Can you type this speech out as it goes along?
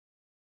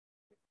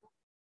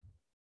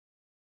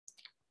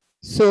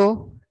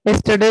So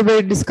yesterday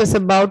we discussed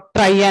about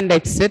try and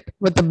exit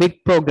with a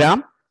big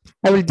program.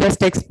 I will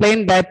just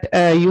explain that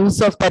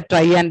use of that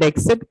try and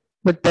exit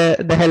with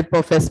the help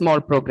of a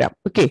small program.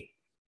 Okay.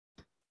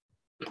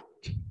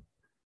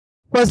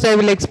 First, I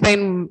will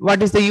explain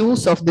what is the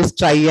use of this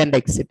try and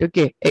exit.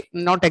 Okay,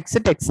 not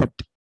exit,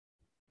 except.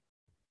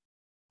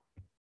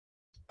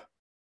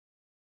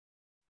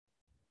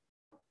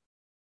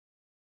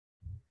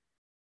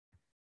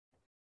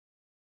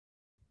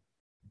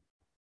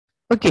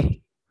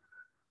 Okay.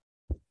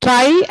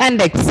 Try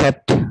and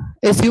accept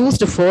is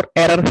used for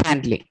error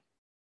handling.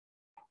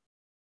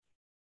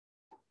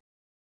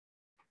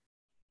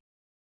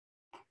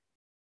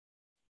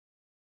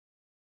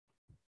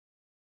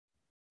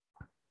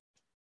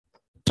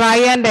 Try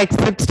and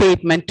accept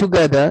statement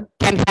together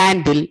can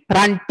handle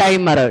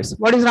runtime errors.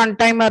 What is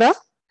runtime error?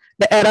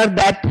 The error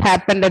that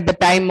happened at the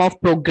time of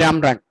program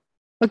run.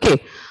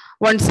 Okay.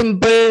 One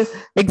simple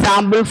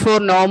example for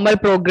normal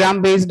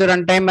program based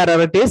runtime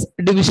error, it is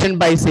division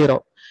by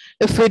zero.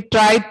 If we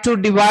try to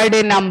divide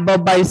a number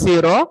by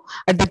zero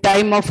at the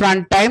time of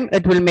runtime,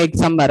 it will make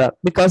some error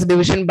because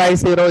division by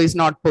zero is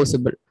not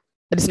possible.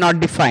 It is not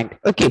defined.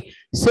 Okay.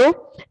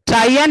 So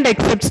try and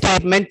accept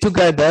statement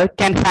together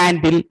can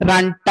handle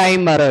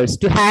runtime errors.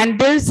 To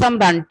handle some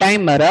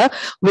runtime error,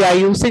 we are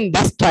using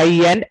this try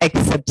and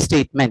accept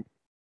statement.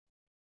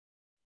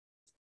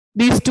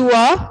 These two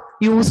are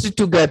used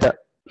together.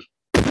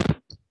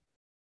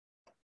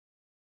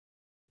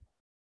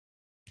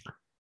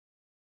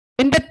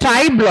 In the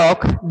try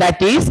block,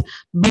 that is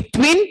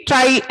between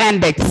try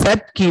and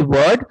accept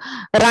keyword,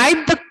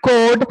 write the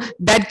code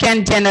that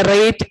can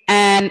generate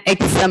an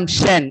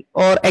exception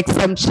or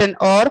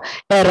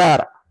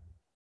error.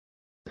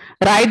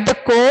 Write the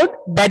code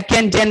that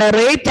can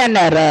generate an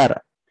error.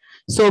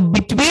 So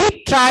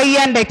between try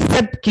and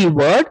accept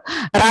keyword,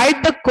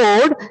 write the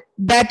code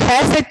that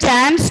has a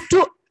chance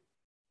to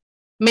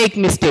make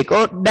mistake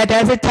or that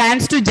has a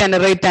chance to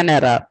generate an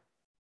error.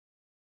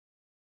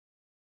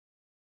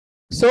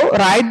 So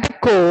write the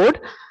code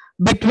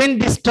between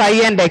this try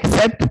and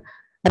accept,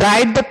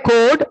 write the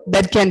code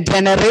that can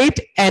generate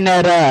an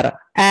error,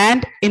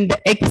 and in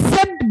the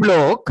accept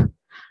block,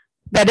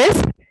 that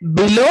is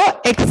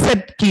below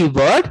accept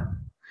keyword,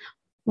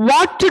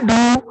 what to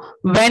do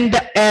when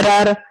the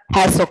error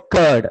has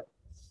occurred.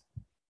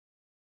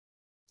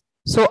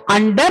 So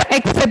under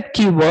accept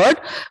keyword,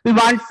 we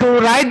want to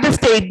write the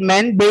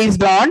statement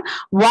based on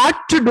what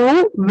to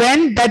do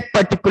when that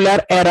particular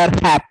error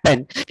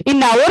happened.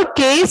 In our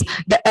case,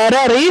 the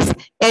error is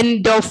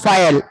end of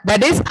file.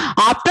 That is,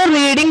 after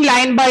reading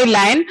line by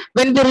line,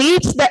 when we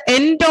reach the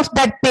end of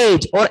that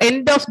page or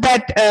end of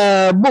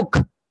that book,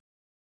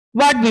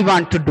 what we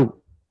want to do?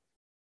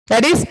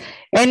 That is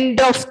end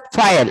of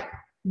file.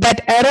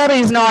 That error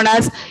is known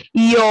as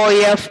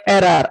EOF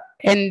error,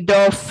 end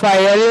of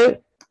file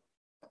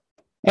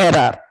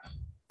error.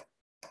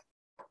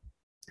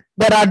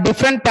 There are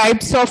different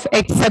types of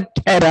accept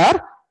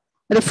error.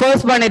 The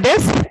first one, it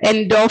is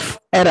end of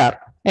error,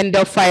 end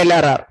of file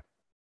error.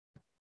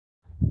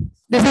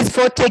 This is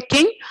for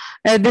checking.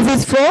 This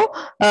is for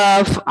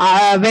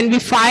when we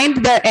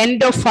find the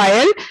end of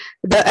file,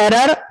 the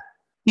error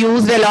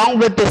used along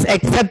with this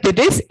accept, it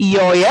is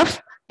EOF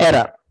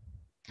error.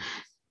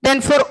 Then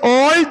for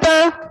all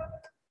the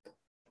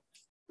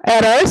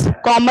errors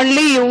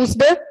commonly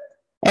used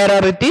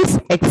error, it is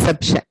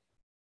exception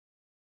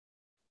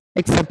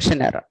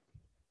error.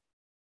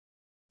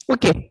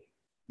 Okay,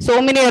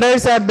 so many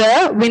errors are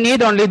there, we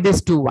need only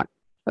this two one.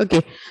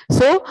 Okay,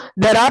 so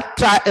there are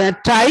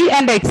try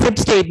and accept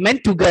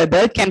statement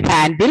together can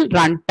handle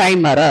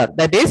runtime error.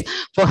 That is,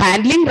 for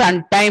handling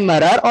runtime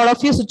error, all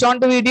of you switch on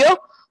the video.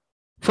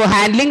 For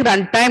handling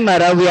runtime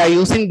error, we are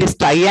using this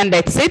try and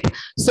exit.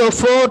 So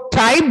for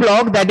try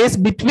block, that is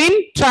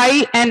between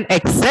try and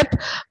accept,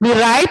 we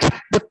write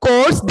the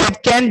codes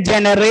that can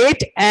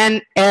generate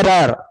an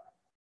error.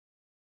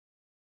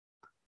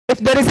 If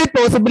there is a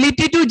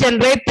possibility to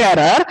generate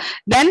error,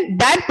 then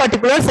that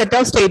particular set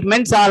of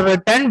statements are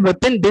written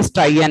within this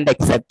try and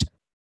accept.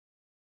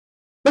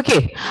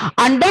 Okay,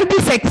 under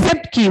this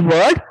accept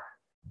keyword,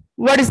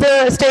 what is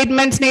the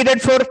statements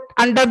needed for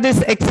under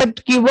this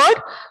accept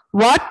keyword?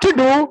 What to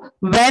do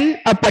when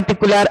a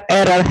particular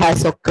error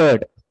has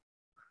occurred.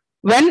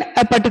 When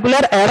a particular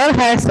error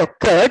has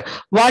occurred,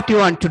 what you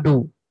want to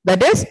do?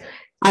 That is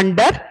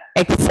under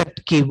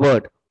accept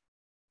keyword.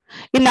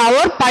 In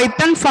our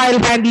Python file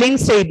handling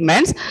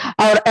statements,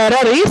 our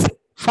error is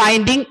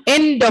finding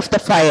end of the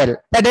file.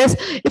 That is,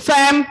 if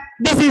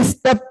this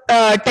is the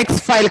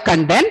text file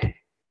content,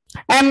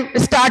 I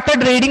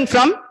started reading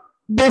from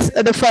this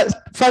the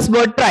first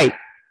word try.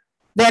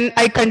 Then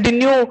I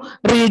continue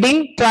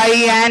reading, try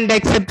and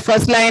accept.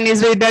 First line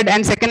is read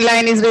and second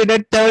line is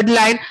read, third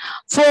line,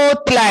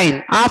 fourth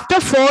line.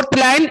 After fourth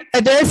line,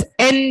 it is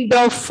end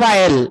of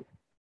file.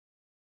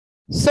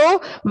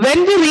 So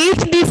when we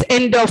reach this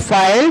end of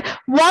file,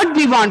 what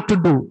we want to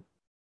do?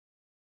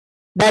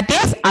 That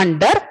is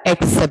under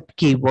accept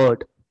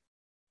keyword.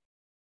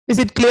 Is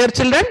it clear,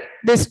 children?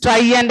 This try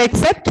and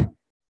accept.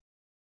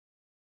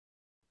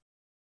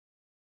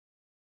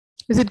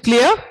 Is it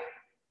clear?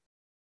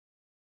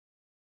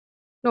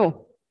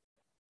 No.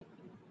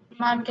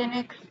 Ma'am, can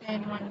you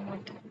explain one more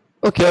time?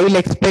 Okay, I will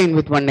explain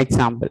with one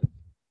example.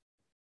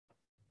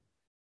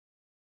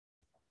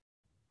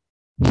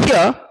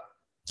 Here,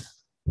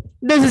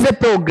 this is a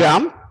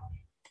program.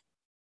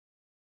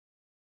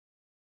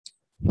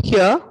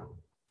 Here,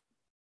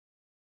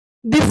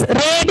 this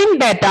reading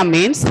data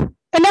means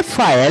in a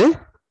file,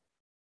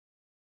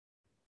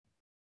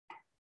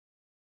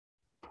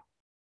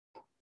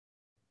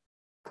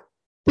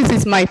 this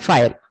is my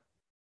file.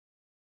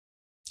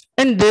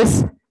 In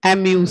this, I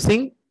am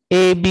using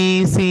A,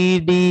 B, C,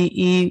 D,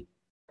 E,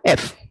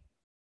 F.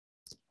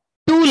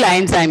 2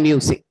 lines I am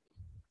using.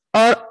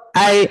 Or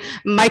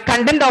my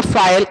content of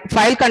file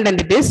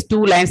content it is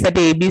 2 lines, that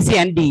A, B, C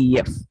and D, E,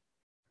 F.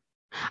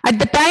 At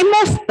the time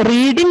of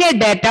reading a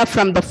data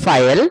from the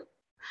file,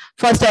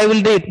 first I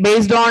will read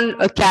based on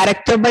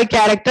character by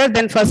character,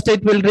 then first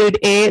it will read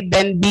A,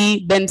 then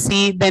B, then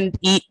C, then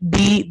E,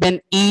 D, then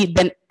E,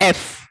 then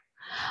F.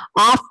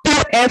 After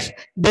F,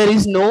 there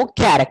is no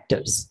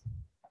characters.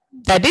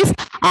 That is,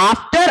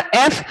 after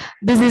F,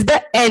 this is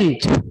the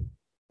end.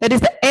 That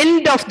is the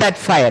end of that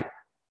file.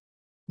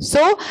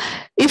 So,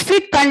 if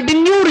we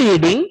continue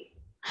reading,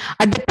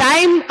 at the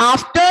time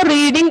after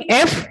reading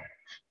F,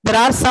 there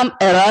are some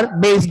error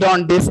based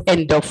on this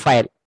end of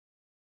file.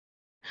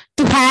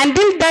 To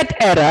handle that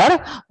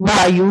error, we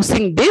are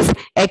using this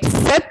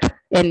except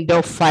end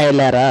of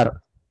file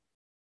error.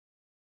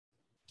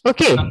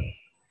 Okay.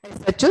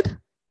 Achut?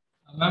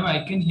 Ma'am,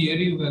 I can hear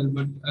you well,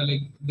 but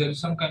like there is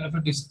some kind of a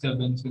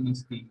disturbance when you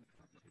speak.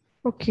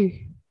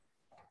 Okay.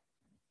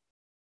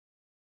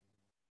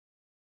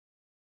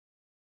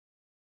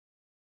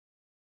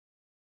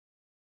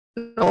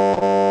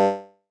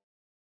 No.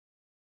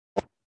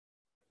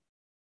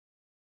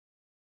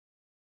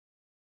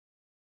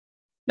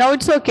 Now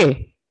it's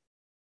okay.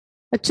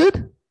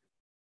 Achut?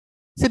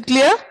 Is it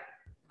clear?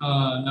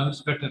 Now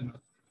it's better.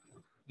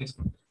 Yes.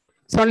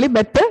 It's only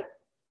better?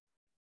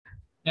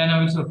 Yeah,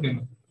 now it's okay.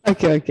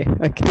 Okay.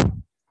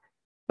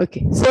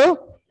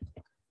 So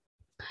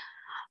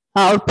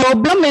our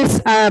problem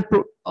is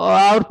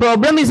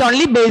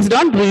only based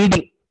on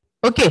reading.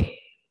 Okay.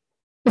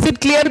 Is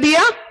it clear,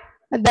 Dia?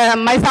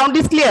 My sound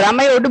is clear. Am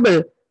I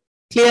audible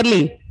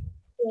clearly?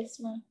 Yes,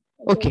 ma'am.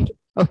 Okay.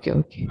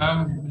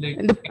 Ma'am, like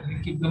can you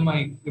keep the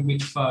mic a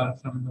bit far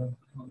from the.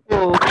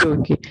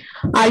 Okay.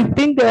 I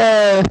think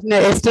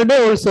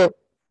yesterday also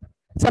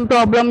some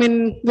problem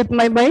with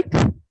my mic.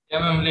 Yeah,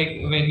 ma'am,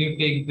 like when you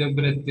take the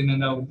breath in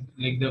and out,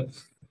 like the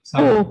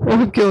sound.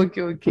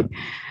 Okay.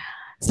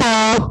 So,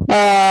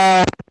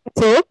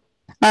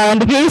 in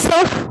the case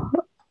of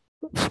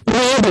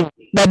reading,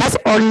 that is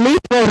only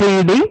for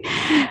reading.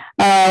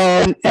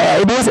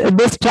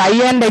 This try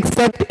and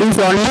accept is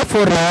only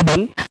for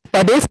reading.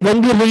 That is,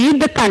 when we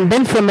read the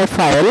content from a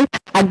file,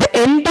 at the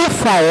end of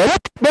file,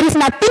 there is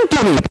nothing to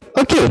read.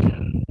 Okay.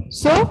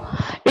 So,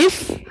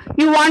 if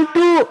you want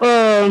to,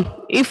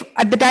 if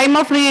at the time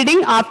of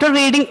reading, after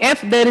reading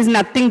F, there is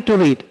nothing to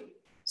read.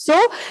 So,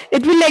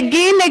 it will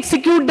again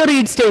execute the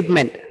read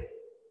statement.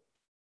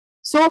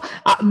 So,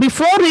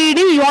 before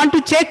reading, you want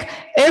to check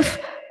if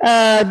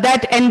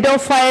that end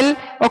of file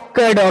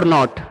occurred or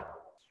not.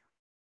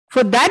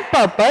 For that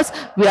purpose,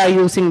 we are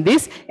using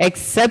this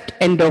except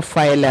end of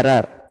file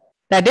error.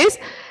 That is,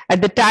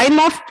 at the time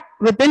of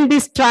within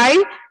this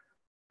try,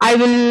 I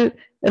will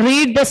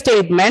read the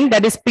statement,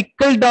 that is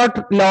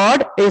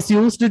pickle.load is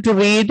used to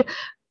read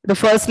the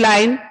first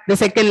line, the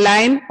second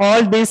line,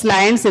 all these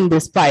lines in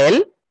this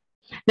file.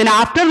 Then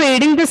after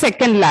reading the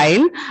second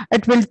line,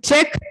 it will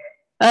check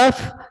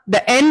if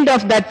the end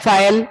of that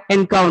file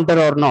encounter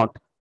or not.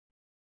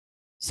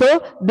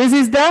 So this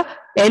is the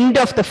end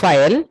of the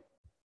file.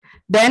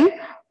 Then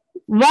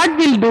what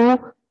we'll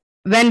do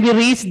when we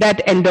reach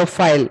that end of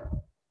file?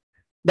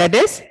 That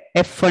is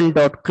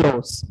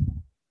f1.close.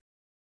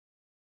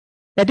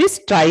 That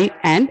is try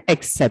and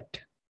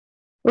accept.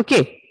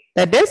 Okay.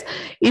 That is,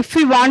 if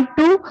we want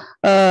to,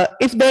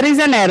 if there is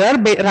an error,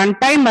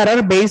 runtime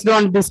error based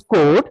on this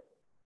code,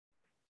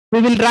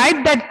 we will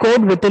write that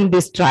code within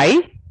this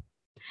try.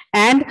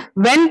 And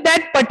when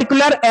that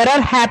particular error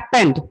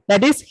happened,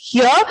 that is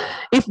here,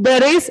 if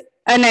there is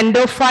an end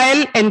of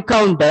file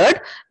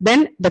encountered,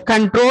 then the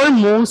control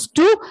moves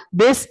to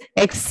this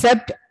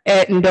except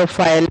end of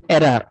file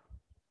error.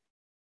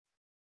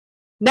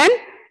 Then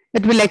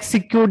it will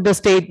execute the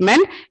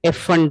statement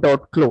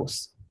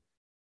f1.close.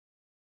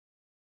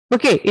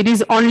 Okay, it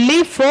is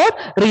only for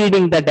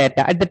reading the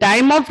data. At the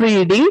time of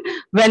reading,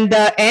 when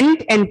the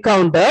end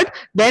encountered,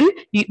 then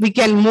we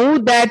can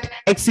move that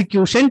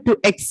execution to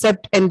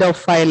accept end of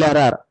file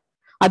error.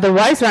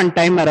 Otherwise,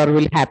 runtime error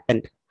will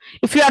happen.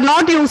 If you are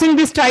not using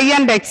this try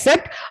and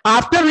accept,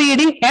 after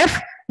reading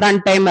F,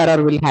 runtime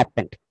error will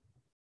happen.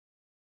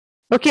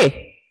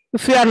 Okay.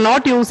 If you are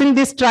not using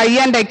this try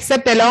and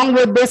accept along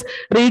with this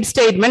read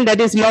statement, that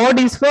is load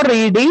is for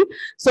reading.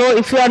 So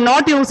if you are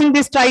not using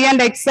this try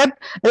and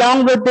accept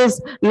along with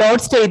this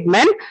load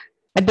statement,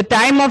 at the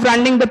time of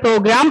running the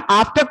program,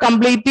 after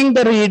completing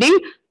the reading,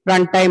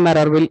 runtime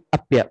error will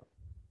appear.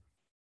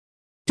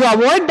 To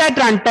avoid that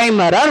runtime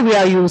error, we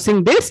are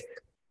using this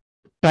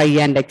try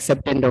and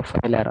except end of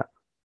file error.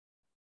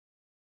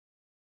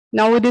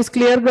 Now it is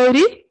clear,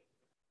 Gauri?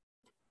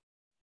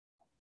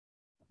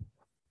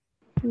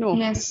 No.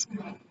 Yes.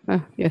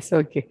 Yes,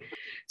 okay.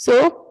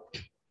 So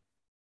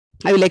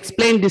I will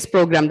explain this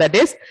program, that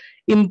is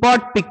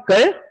import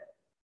pickle.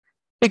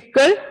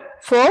 Pickle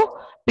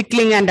for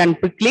pickling and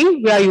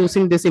unpickling. We are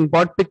using this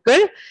import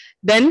pickle.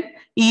 Then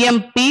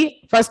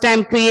EMP, first I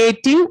am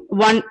creating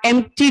one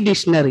empty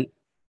dictionary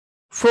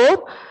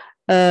for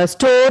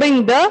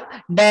storing the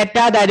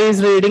data that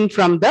is reading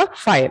from the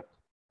file.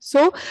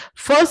 So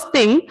first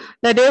thing,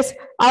 that is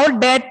our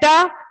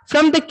data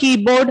from the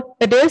keyboard,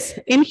 that is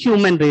in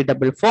human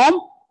readable form.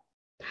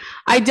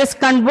 I just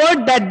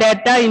convert that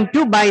data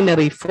into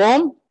binary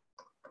form.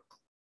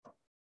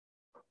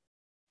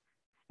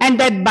 And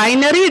that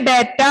binary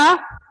data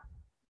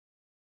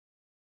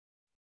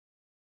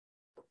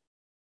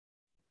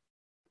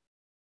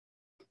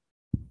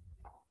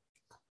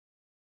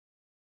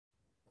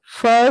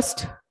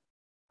first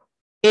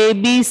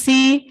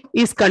ABC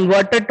is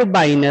converted to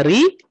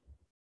binary,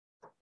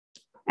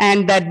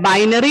 and that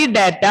binary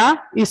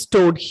data is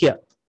stored here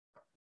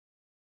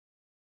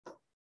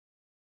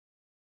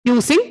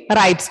using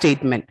write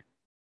statement.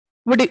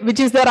 Which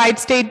is the write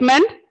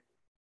statement?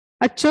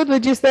 Achyut,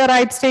 which is the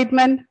write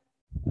statement?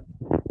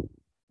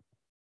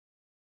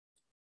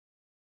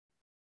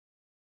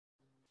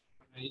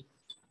 Right.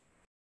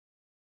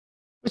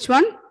 Which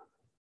one?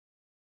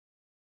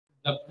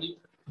 W.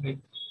 Right.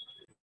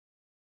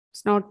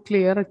 It's not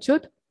clear,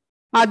 Achyut.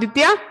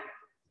 Aditya?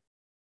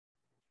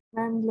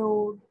 And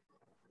load.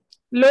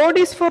 Load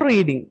is for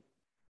reading,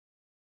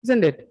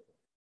 isn't it?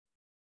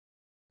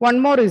 One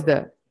more is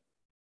there.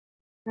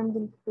 And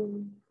then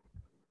print.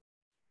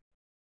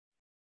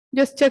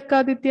 Just check,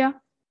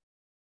 Aditya.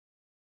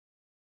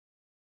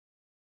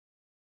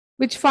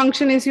 Which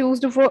function is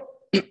used for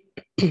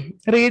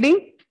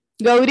reading?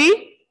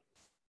 Gauri?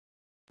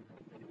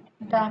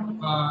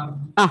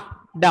 Done.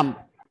 Dump.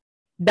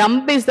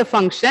 Dump is the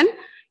function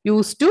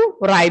used to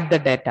write the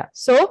data.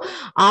 So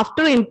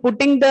after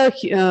inputting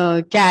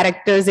the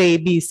characters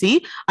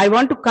ABC, I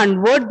want to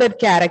convert that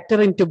character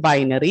into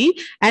binary,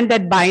 and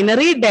that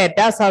binary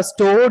data are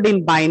stored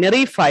in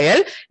binary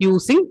file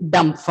using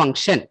dump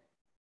function.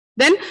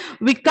 Then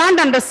we can't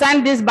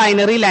understand this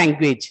binary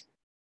language.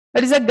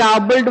 That is a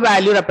garbled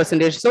value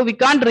representation. So we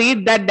can't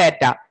read that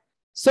data.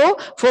 So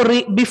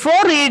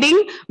before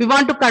reading, we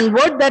want to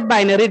convert that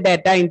binary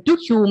data into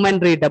human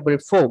readable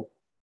form.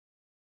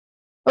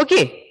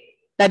 Okay.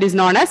 That is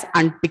known as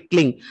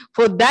unpickling.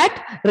 For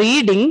that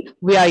reading,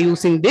 we are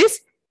using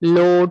this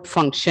load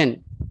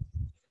function.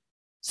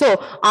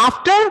 So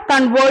after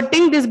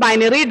converting this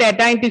binary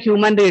data into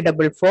human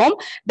readable form,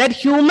 that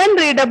human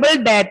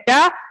readable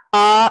data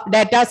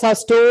are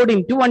stored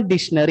into one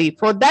dictionary.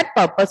 For that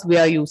purpose, we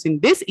are using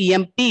this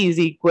EMP is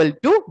equal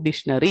to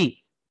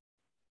dictionary,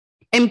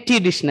 empty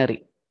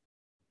dictionary.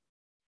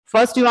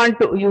 First, you want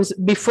to use,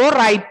 before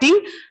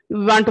writing,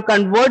 we want to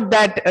convert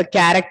that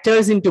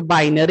characters into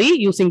binary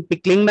using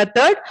pickling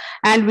method,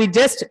 and we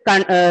just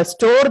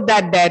store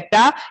that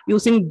data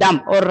using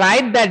dump, or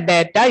write that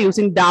data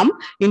using dump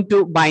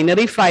into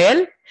binary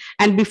file.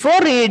 And before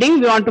reading,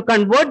 we want to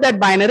convert that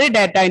binary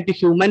data into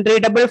human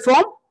readable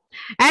form,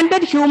 and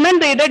that human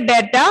readed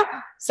data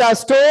are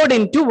stored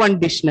into one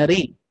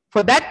dictionary.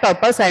 For that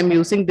purpose, I am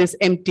using this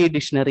empty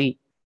dictionary.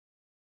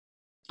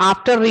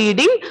 After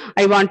reading,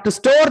 I want to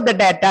store the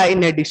data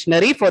in a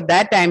dictionary. For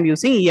that, I am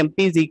using EMP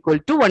is equal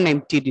to one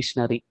empty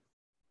dictionary.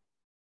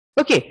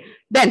 Okay.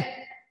 Then,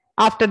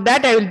 after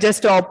that, I will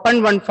just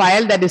open one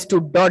file, that is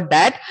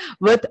to.dat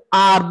with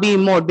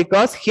RB mode,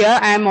 because here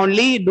I am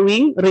only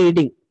doing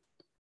reading.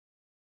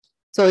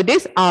 So it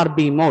is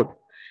RB mode.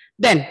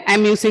 Then I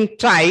am using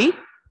try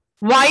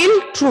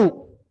while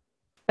true.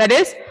 That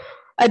is,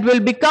 it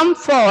will become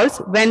false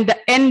when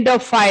the end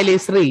of file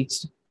is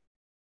reached.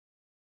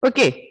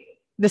 Okay.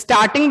 The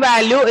starting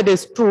value, it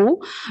is true.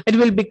 It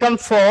will become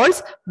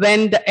false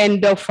when the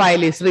end of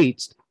file is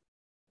reached.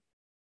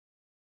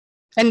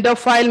 End of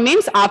file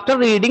means after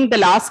reading the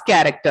last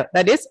character,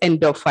 that is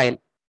end of file.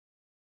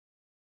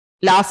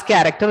 Last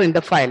character in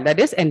the file, that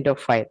is end of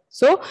file.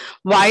 So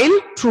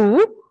while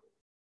true,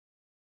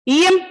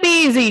 EMP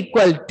is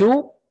equal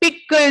to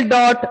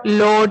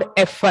pickle.load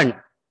F1.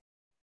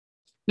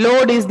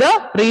 Load is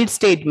the read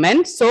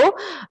statement. So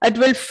it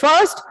will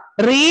first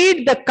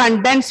read the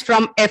contents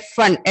from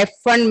F1.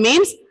 F1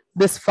 means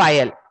this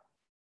file.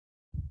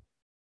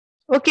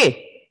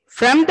 Okay.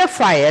 From the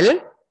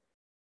file,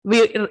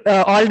 we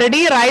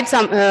already write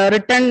some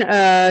written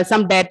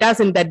some data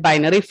in that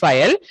binary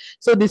file.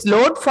 So this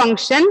load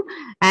function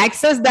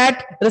access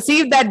that,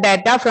 receive that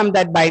data from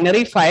that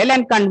binary file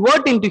and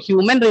convert into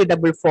human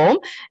readable form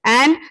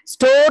and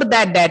store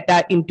that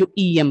data into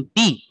EMP.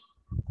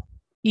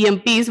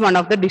 EMP is one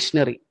of the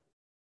dictionary.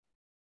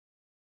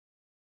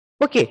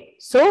 Okay,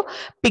 so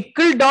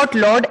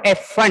pickle.load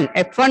F1.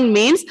 F1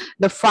 means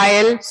the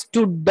file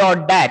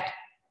stud.dat.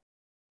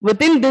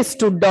 Within this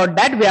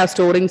stud.dat, we are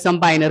storing some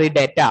binary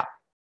data.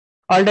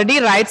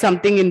 already write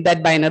something in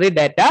that binary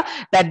data.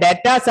 That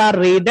data are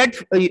readed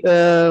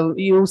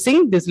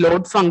using this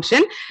load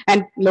function,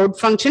 and load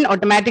function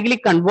automatically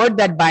convert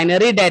that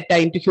binary data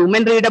into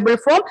human readable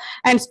form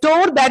and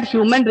store that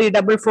human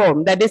readable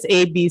form, that is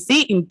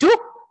ABC, into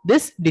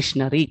this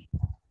dictionary.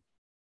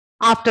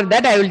 After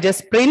that, I will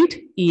just print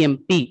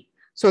EMP.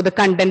 So the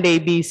content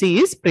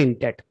ABC is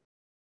printed.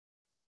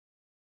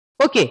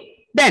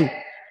 Okay, then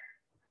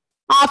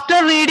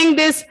after reading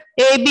this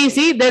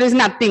ABC, there is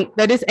nothing,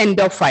 that is end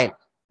of file.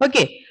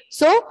 Okay,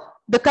 so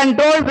the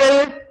control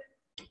will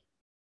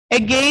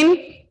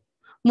again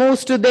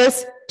moves to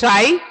this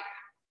try.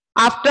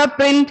 After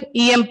print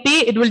EMP,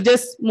 it will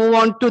just move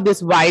on to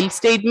this while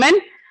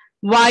statement.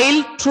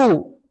 While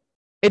true,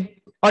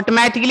 it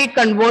automatically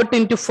convert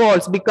into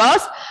false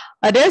because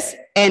it is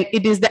end.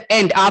 It is the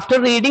end. After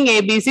reading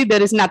ABC,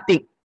 there is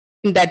nothing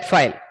in that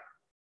file.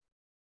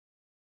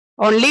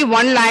 Only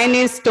one line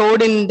is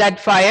stored in that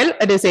file,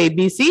 it is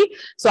ABC.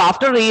 So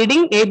after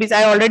reading ABC,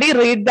 I already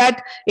read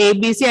that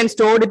ABC and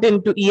stored it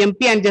into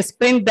EMP and just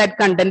print that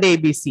content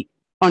ABC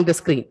on the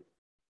screen.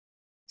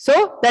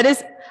 So that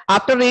is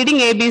after reading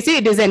ABC,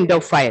 it is end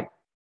of file.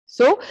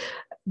 So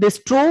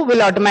this true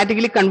will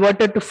automatically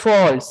convert it to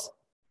false.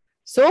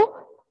 So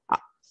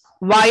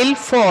while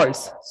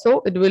false,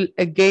 so it will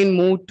again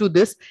move to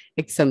this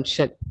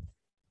exemption,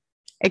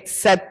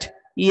 except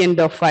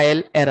end of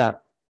file error.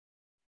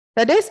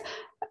 That is,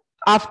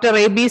 after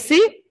ABC,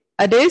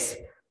 it is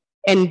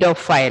end of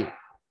file.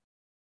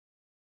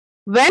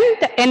 When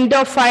the end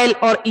of file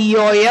or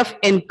EOF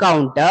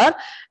encounter,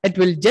 it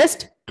will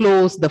just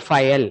close the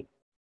file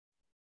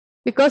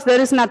because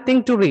there is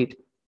nothing to read.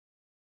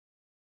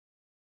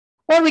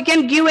 Or we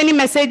can give any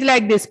message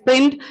like this,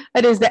 print,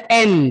 it is the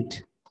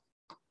end.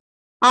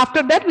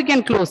 After that, we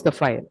can close the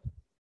file.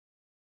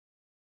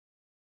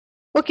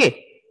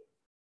 Okay.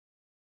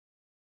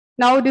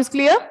 Now it is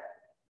clear?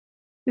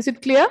 Is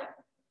it clear?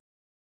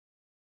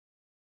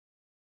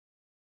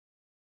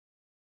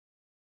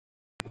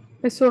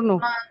 Yes or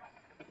no?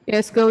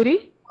 Yes,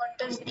 Gauri?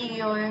 What is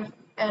EOF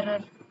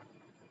error?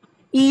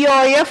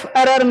 EOF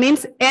error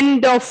means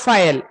end of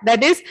file.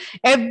 That is,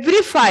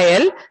 every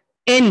file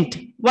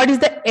end. What is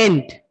the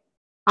end?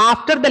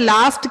 After the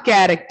last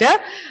character,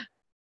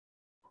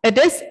 it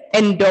is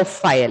end of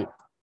file.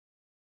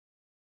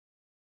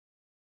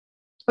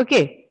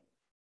 Okay.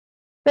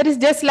 That is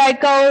just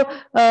like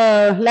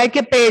like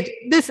a page.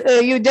 This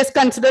you just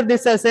consider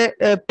this as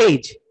a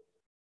page.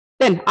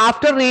 Then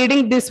after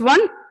reading this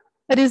one,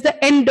 that is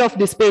the end of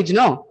this page,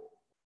 no?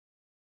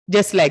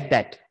 Just like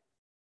that.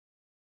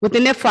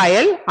 Within a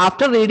file,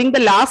 after reading the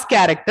last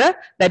character,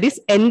 that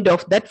is end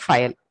of that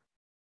file.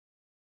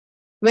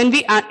 When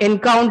we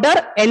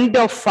encounter end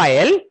of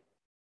file,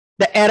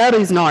 the error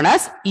is known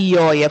as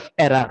EOF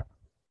error.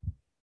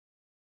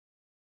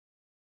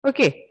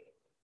 Okay.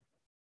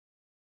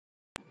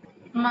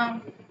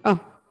 Ma'am, Oh.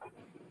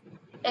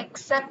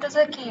 except is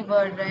a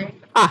keyword, right?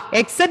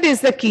 Except is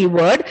the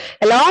keyword.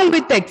 Along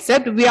with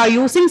except, we are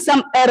using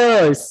some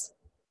errors.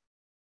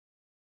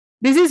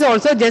 This is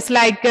also just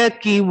like a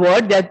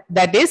keyword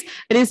that is,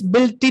 it is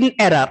built-in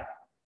error.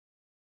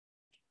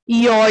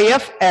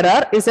 EOF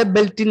error is a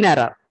built-in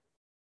error.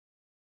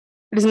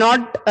 It is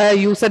not a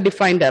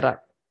user-defined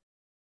error.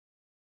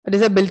 It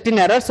is a built-in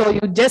error. So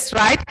you just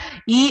write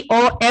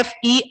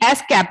EOFE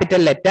as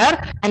capital letter,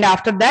 and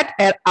after that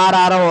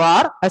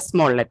RROR a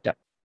small letter.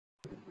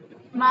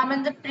 Ma'am,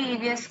 in the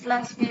previous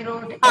class we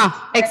wrote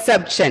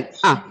Exception.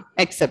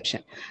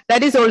 Exception.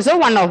 That is also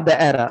one of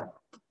the error.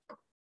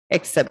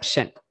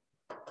 Exception.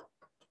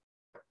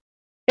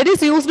 It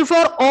is used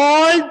for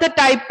all the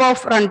type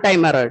of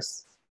runtime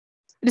errors.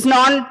 It is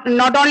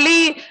not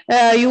only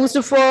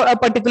used for a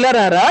particular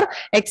error.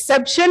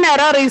 Exception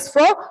error is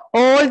for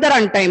all the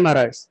runtime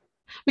errors.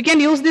 We can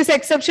use this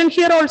exception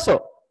here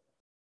also.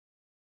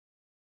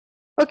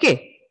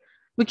 Okay.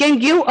 We can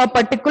give a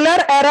particular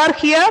error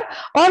here,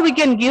 or we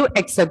can give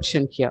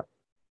exception here.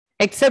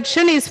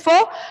 Exception is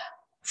for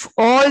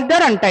all the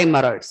runtime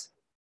errors.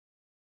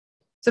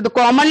 So the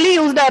commonly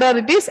used error,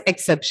 it is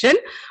exception,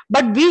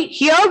 but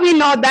here we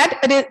know that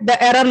it is,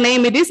 the error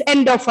name, it is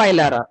end of file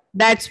error.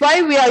 That's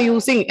why we are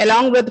using,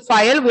 along with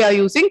file, we are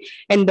using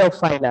end of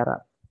file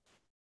error.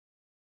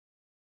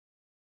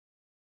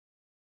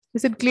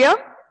 Is it clear?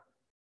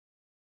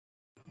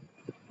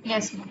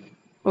 Yes, ma'am.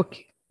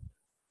 Okay.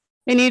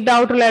 Any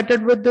doubt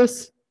related with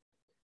this?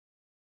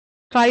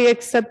 Try,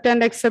 except,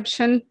 and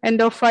exception,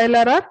 end of file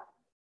error?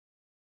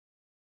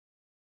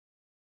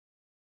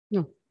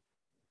 No.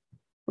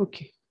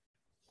 Okay.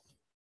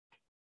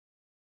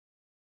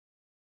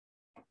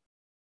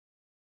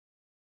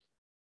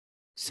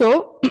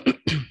 So,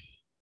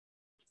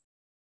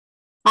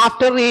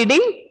 after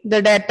reading,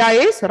 the data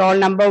is roll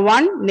number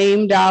 1,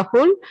 name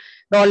Rahul,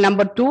 roll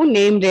number 2,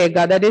 name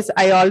Rega. That is,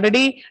 I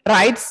already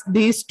writes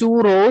these 2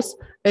 rows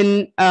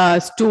in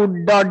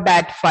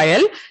stud.dat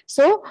file.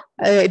 So,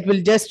 it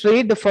will just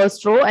read the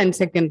first row and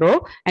second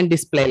row and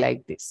display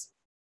like this.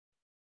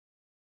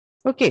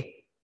 Okay.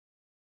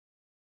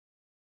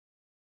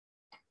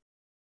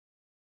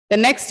 The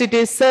next it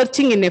is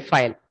searching in a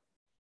file.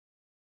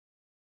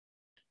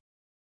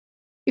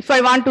 If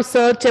I want to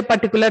search a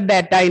particular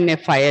data in a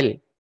file,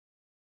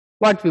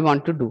 what we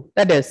want to do?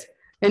 That is,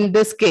 in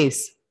this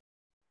case,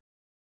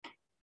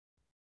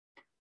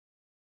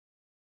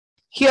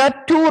 here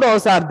two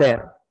rows are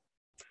there.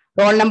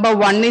 Roll number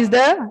 1 is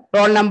there,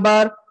 roll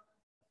number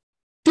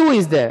 2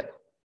 is there.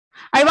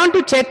 I want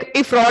to check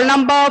if roll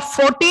number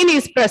 14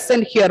 is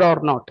present here or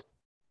not.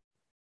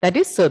 That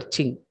is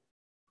searching.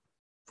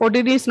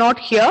 14 is not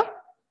here.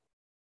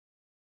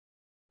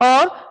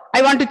 Or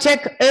I want to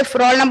check if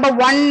roll number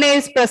 1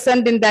 is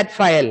present in that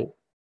file.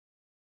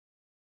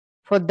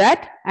 For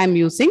that, I am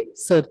using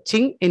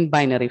searching in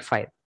binary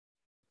file.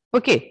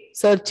 Okay,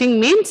 searching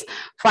means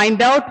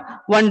find out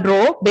one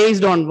row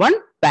based on one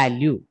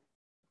value.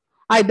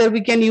 Either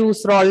we can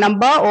use roll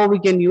number or we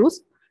can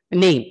use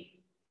name.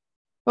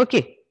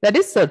 Okay, that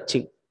is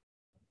searching.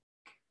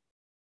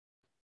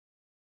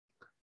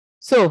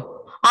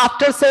 So,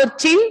 after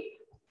searching,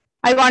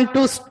 I want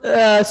to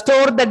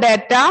store the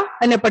data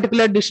in a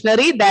particular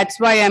dictionary. That's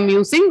why I'm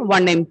using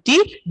one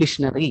empty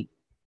dictionary.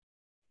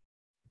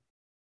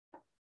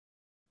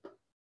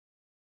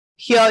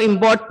 Here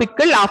import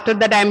pickle. After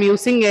that, I'm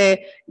using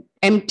a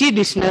empty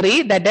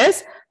dictionary. That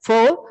is,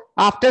 for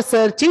after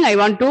searching, I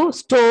want to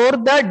store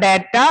the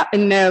data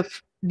in a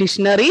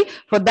dictionary.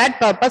 For that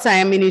purpose, I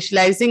am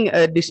initializing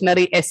a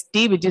dictionary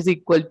st, which is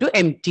equal to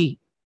empty.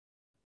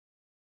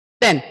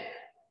 Then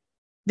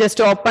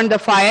just open the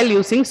file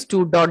using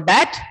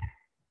stu.dat.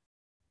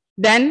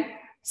 Then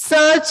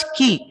search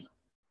key.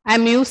 I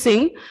am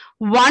using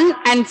 1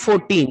 and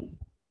 14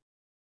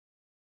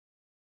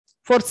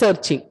 for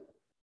searching.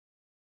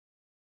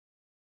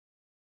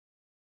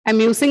 I am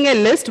using a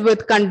list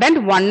with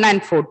content 1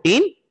 and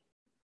 14.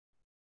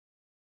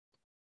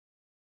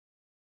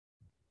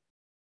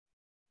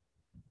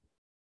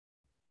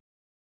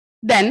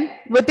 Then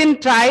within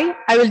try,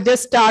 I will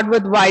just start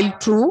with while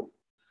true,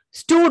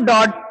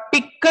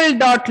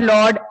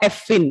 stu.pickle.load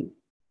fin.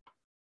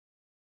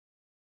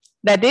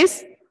 That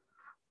is,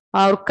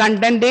 our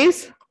content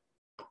is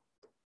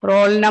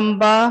roll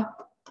number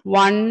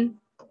 1,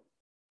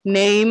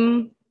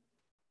 name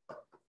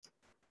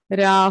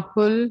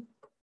Rahul,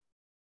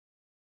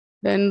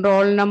 then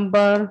roll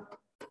number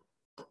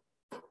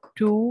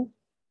 2,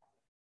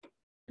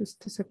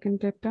 just the second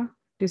data,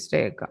 this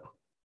data.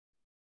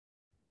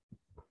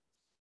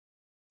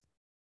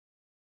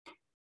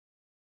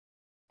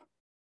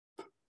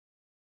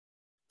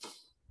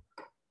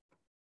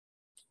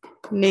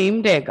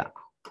 Name Rega.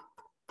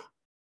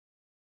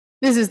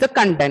 This is the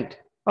content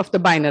of the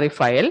binary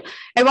file.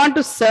 I want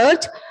to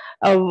search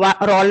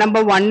roll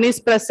number 1 is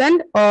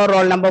present or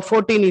roll number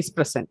 14 is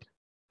present.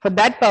 For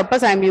that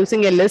purpose, I am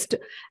using a list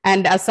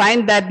and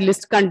assign that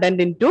list content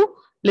into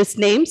list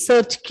name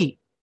search key.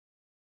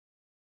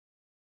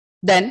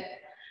 Then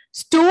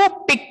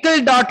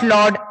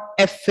stu.pickle.load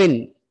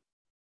fin.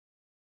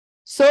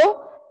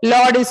 So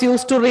load is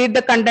used to read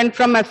the content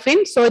from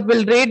fin. So it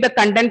will read the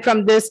content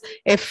from this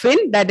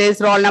fin, that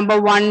is roll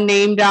number 1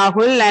 named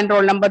Rahul and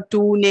roll number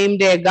 2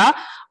 named Rega.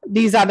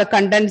 These are the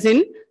contents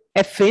in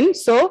fin.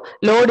 So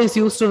load is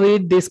used to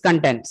read these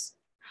contents.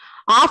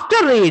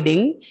 After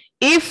reading,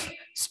 if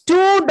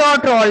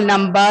stu.roll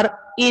number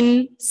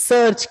in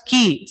search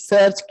key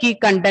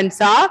contents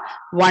are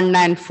 1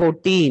 and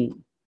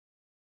 14.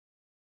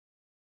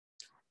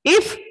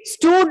 If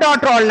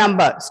stu.roll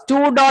number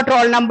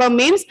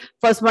means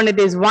first one it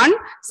is 1,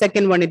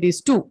 second one it is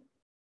 2.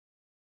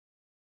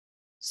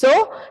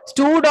 So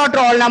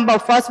stu.roll number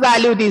first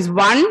value it is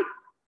 1.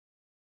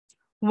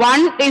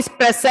 1 is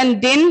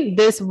present in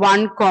this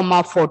 1,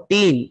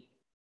 14.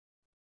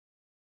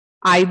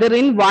 Either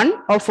in 1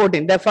 or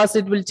 14. The first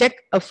it will check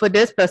if it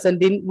is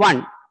present in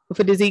 1, if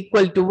it is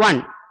equal to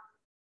 1.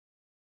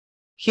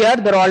 Here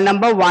the roll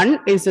number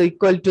 1 is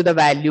equal to the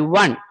value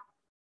 1.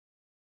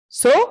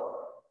 So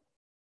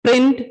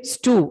print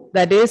stu,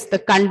 that is the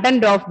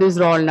content of this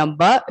roll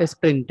number is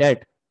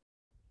printed.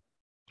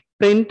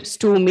 Print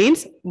stu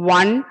means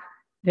 1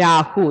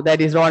 Rahu,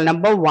 that is roll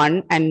number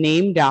 1 and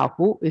name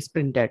Rahu is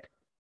printed.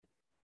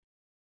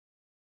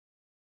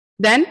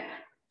 Then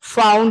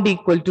found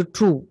equal to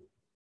true.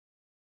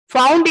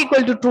 Found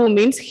equal to true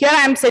means here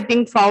I am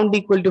setting found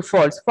equal to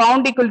false.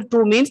 Found equal to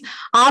true means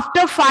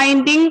after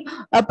finding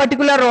a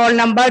particular roll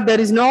number, there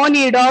is no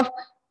need of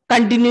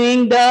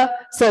continuing the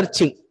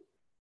searching.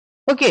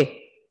 Okay.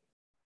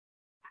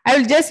 I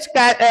will just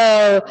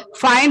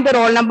find the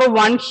roll number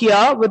 1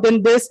 here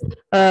within this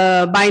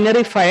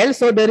binary file.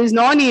 So there is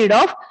no need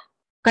of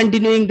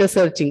continuing the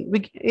searching.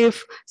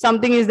 If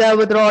something is there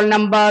with roll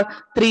number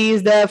 3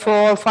 is there,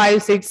 4,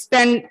 5, 6,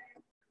 10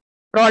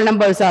 roll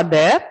numbers are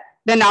there.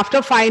 Then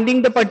after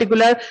finding the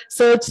particular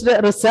search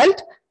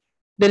result,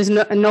 there is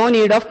no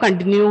need of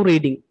continue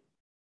reading.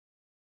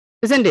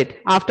 Isn't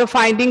it? After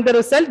finding the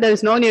result, there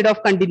is no need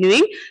of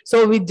continuing.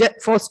 So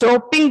for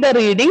stopping the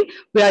reading,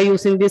 we are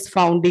using this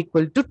found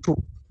equal to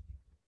true.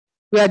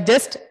 We are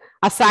just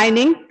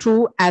assigning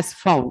true as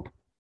found.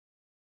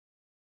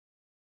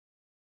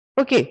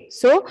 Okay,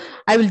 so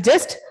I will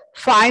just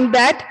find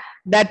that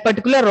that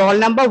particular roll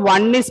number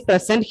 1 is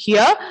present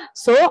here.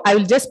 So I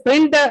will just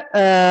print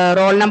the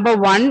roll number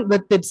 1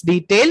 with its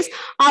details.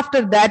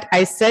 After that,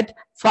 I set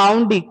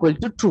found equal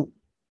to true.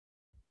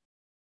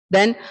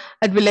 Then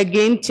it will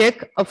again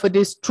check if it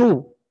is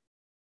true.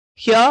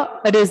 Here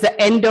it is the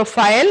end of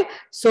file.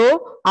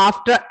 So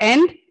after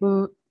end,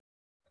 it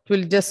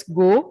will just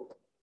go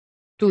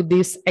to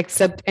this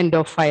except end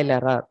of file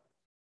error.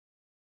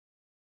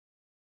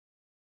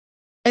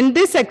 In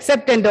this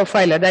except end of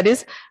file, that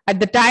is at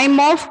the time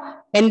of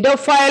end of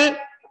file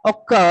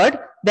occurred,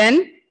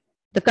 then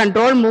the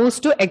control moves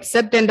to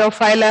except end of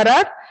file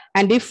error,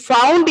 and if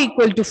found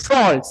equal to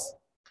false.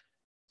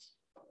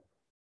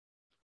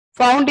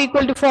 Found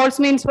equal to false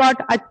means what?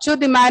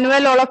 Achut,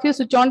 Emmanuel, all of you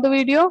switch on the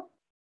video.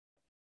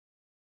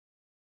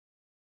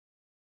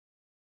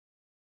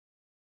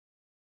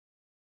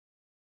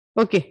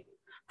 Okay.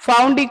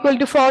 Found equal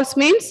to false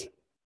means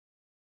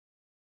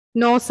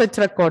no such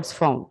records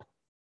found.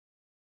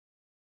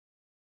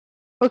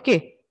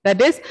 Okay. That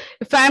is,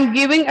 if I am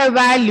giving a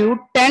value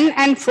 10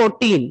 and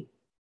 14,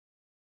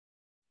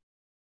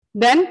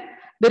 then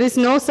there is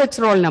no such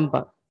roll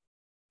number.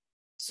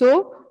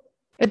 So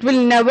it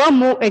will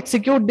never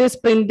execute this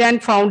print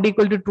and found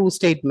equal to true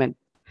statement.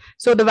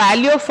 So the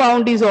value of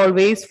found is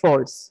always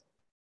false.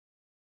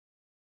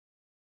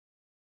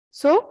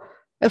 So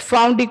if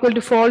found equal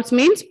to false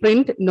means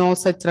print no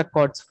such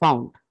records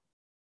found.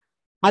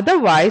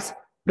 Otherwise,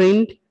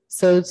 print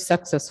search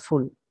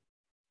successful.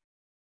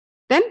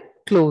 Then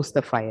close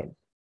the file.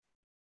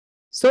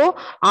 So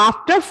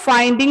after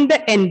finding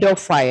the end of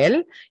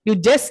file, you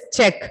just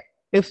check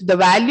if the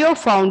value of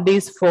found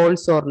is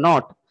false or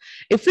not.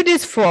 If it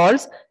is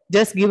false,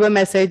 just give a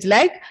message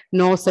like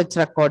no such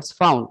records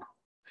found.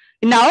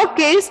 In our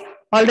case,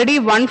 already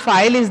one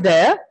file is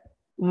there,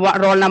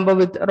 roll number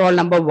with roll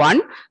number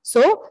 1.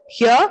 So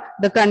here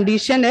the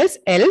condition is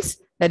else,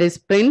 that is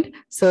print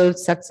search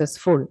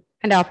successful.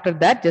 And after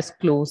that, just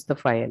close the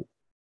file.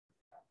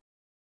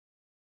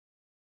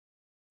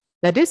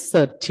 That is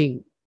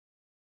searching.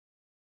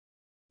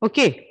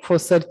 Okay, for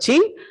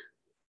searching,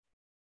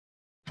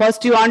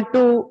 first you want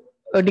to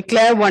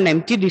declare one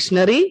empty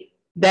dictionary,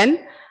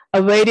 then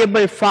a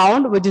variable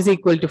found which is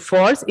equal to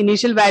false.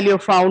 Initial value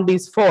of found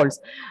is false.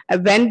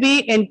 When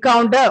we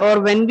encounter or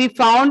when we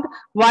found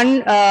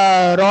one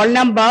roll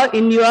number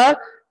in your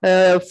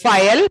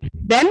file,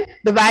 then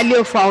the value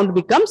of found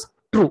becomes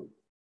true.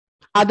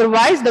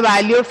 Otherwise, the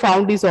value of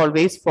found is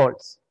always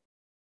false.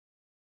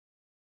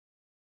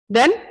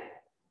 Then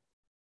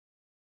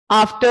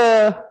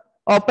after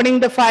opening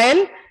the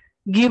file,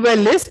 give a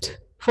list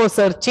for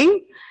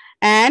searching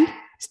and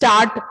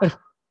start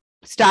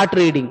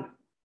reading.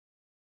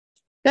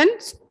 Then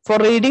for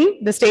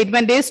reading, the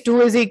statement is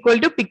 2 is equal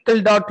to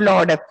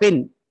pickle.load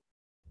fin.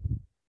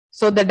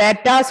 So the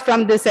data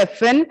from this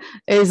fin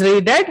is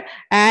readed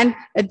and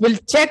it will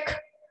check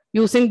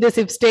using this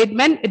if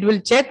statement, it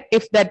will check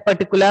if that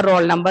particular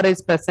roll number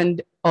is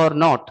present or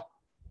not.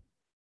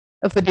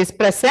 If it is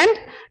present,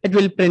 it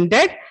will print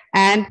it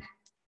and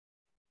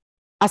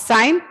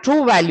assign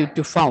true value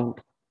to found.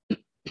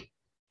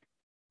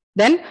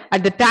 Then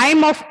at the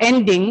time of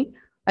ending,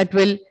 it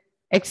will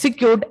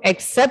execute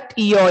except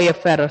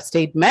EOF error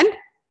statement.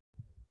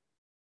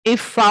 If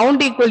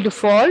found equal to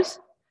false,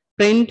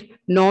 print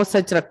no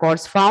such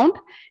records found,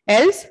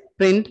 else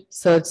print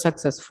search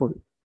successful.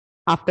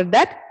 After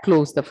that,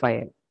 close the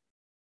file.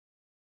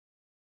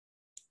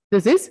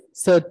 This is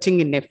searching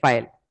in a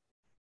file.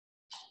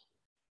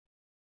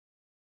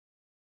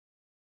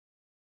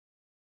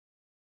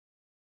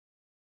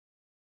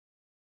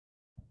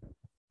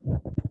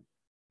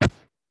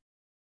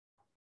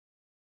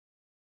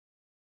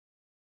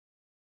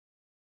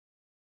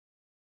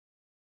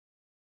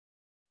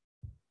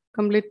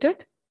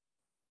 Completed?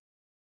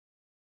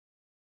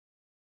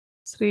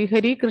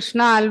 Srihari,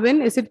 Krishna,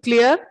 Alvin, is it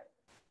clear?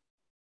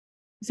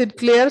 Is it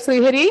clear,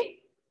 Srihari?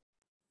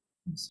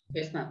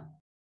 Yes, ma'am.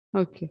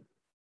 Okay.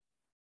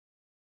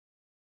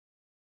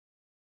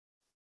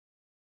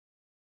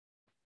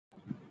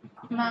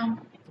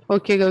 Ma'am.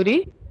 Okay,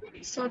 Gauri.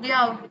 So the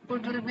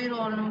output will be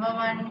roll number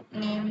 1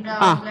 named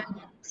Rahul and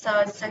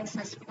search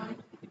successful.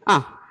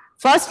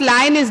 First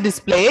line is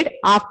displayed.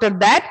 After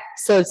that,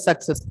 search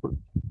successful.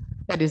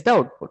 That is the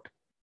output.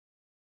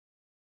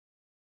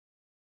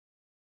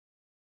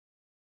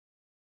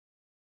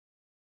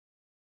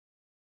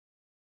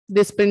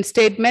 This print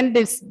statement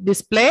is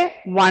display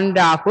 1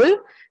 Rahul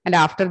and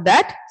after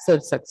that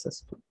search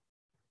successful.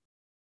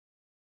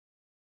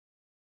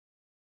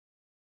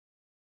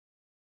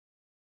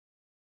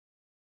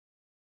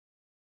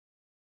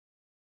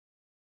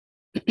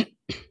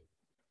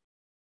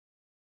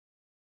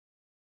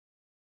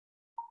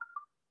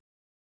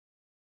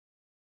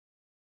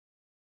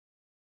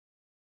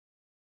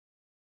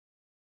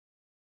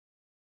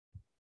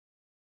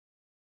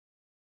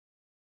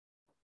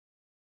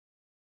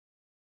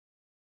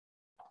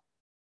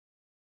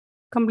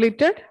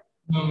 Completed?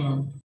 No,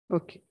 ma'am.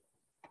 Okay.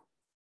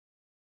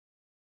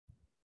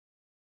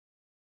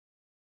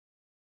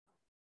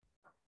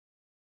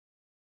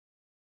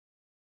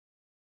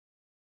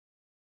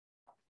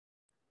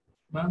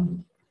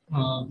 Ma'am,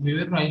 we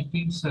were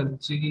writing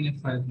searching in a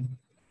file.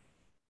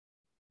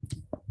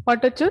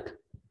 What, Achyut?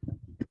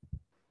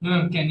 No,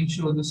 ma'am, can you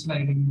show the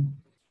slide again?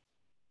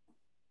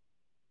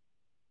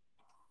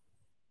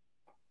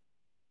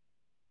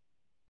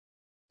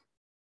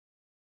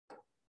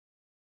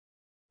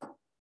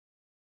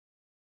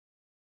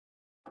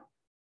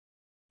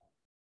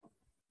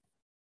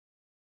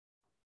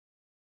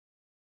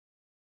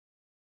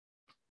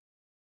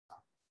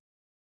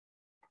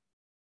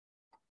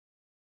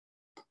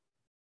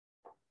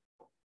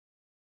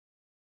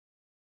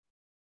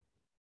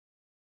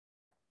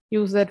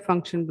 Use that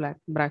function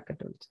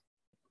bracket also.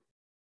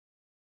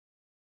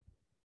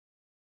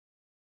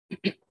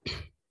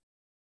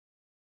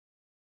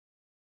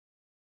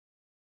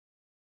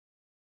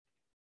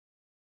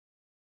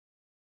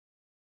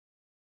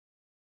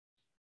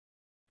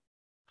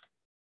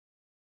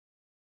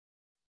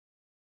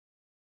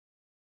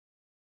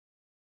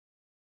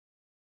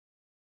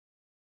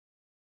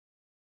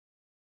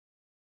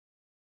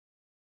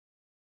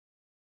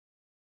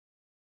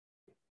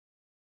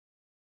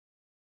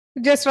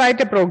 Just write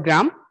a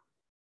program.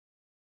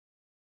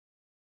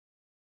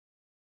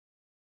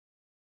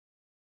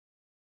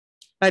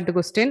 Write the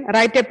question.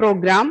 Write a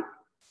program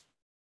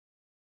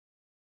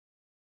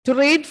to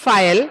read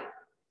file.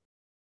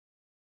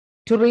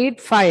 To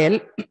read file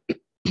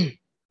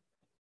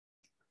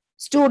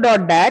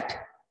stu.dat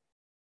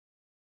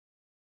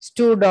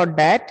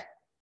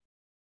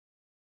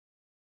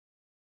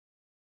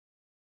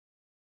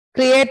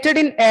created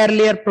in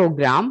earlier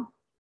programs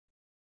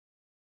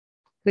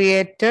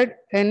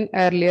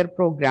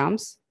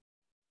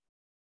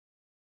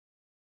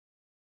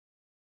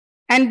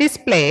and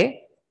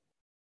display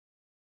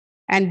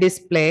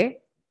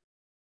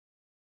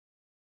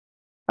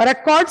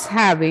records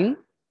having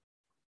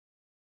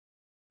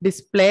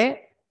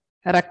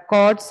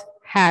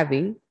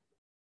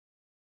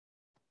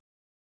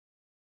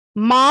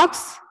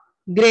marks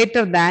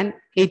greater than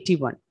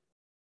 81.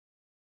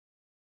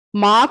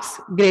 Marks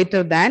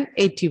greater than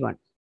 81.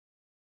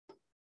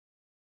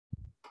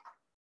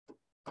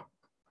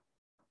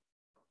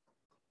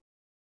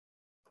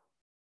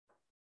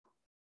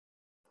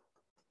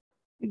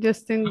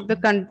 Just think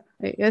the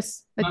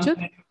yes, Achyut?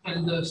 Ma'am, can you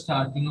tell the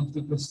starting of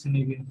the question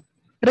again?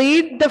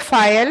 Read the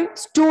file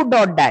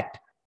stu.dat.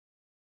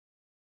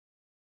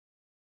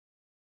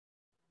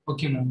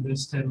 Okay, ma'am,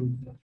 just I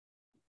wrote that.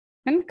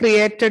 And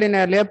created in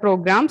earlier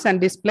programs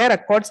and display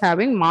records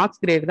having marks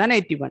greater than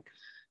 81.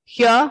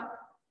 Here,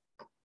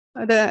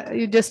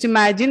 you just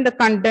imagine the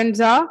contents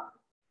are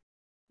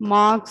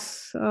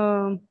marks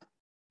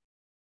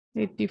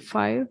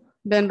 85,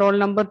 then roll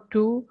number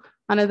 2,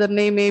 another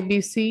name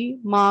ABC,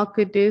 mark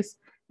it is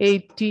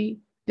 80,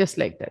 just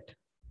like that.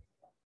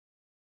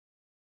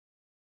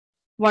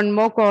 One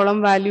more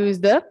column value is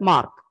the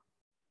mark.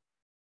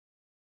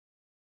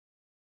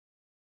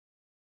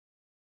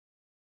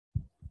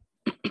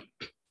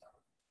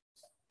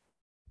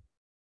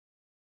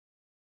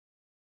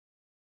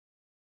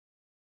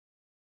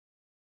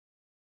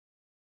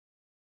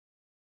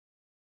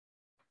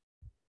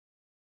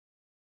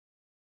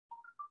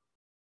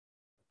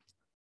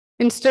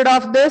 Instead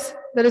of this,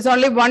 there is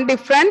only one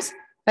difference.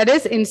 That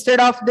is,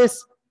 instead of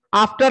this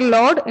after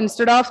load,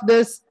 instead of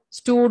this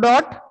stu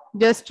dot,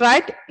 just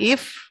write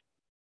if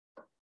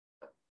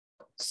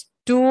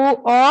stu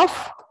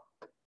of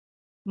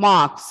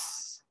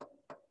marks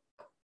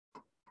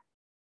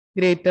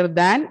greater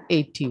than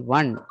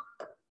 81.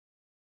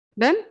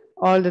 Then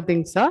all the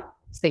things are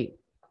same.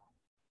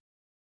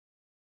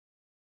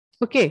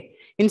 Okay.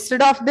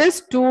 Instead of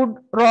this to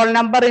roll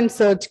number in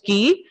search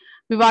key,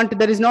 we want,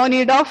 there is no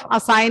need of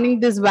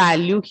assigning this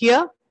value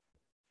here.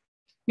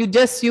 You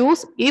just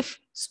use if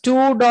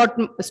stu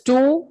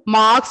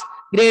marks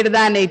greater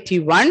than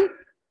 81,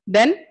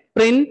 then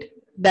print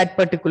that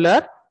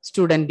particular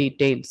student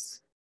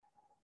details.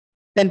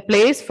 Then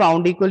place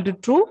found equal to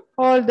true.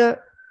 All the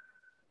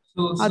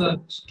So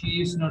search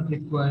key is not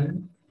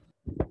required.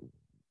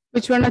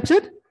 Which one,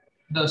 Achyut?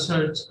 The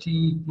search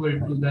key equal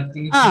to that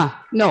thing.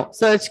 No,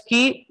 search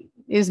key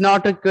is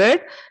not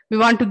required. We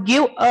want to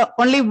give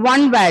only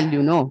one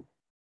value, no?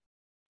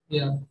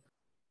 Yeah.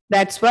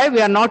 That's why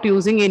we are not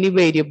using any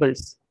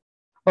variables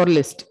or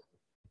list.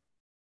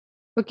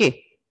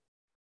 Okay.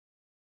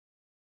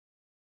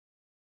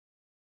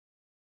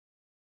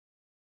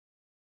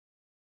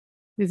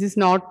 This is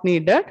not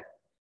needed.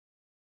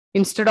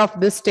 Instead of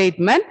this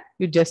statement,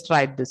 you just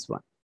write this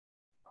one.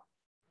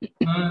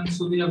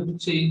 So we have to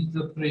change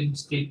the print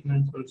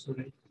statement also,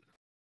 right?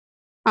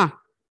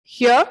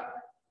 Here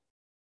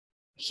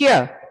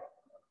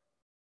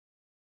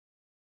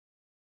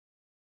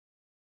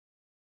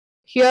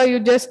you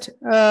just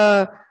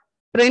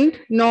print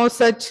no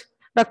such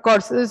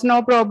records. There is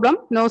no problem.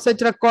 No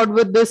such record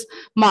with this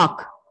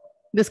mark,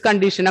 this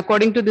condition.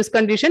 According to this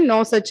condition,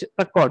 no such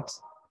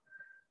records.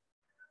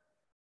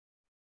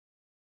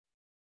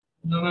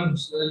 No, ma'am,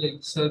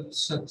 like search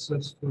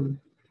successful.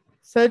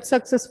 Search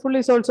successful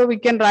is also we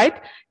can write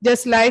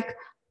just like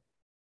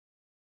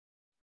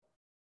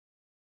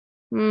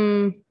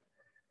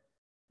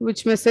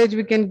Which message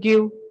we can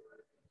give?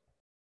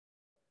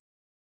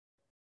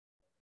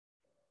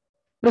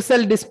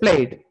 Result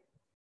displayed.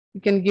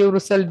 We can give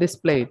result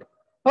displayed.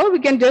 Or we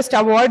can just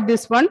avoid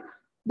this one.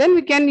 Then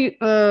we can,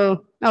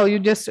 now you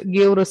just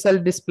give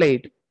result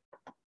displayed.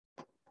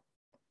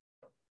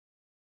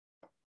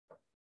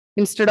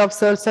 Instead of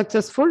search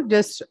successful,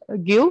 just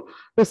give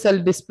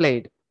result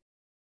displayed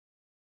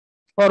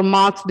or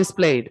marks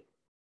displayed.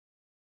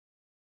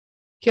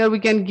 Here we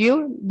can give,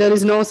 there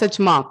is no such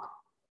mark.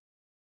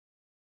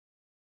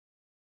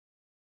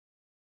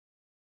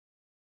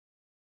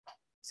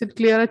 Is it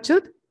clear,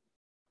 Achyut?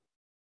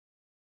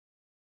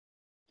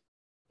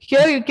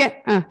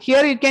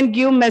 Here you can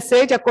give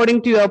message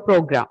according to your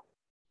program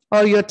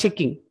or your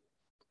checking.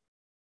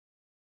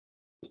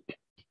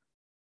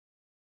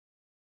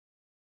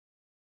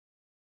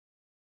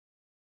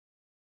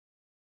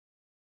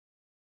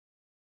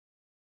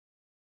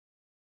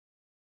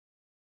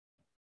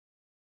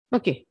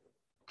 Okay.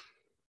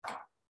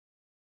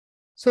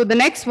 So the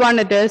next one,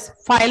 it is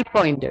file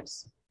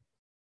pointers.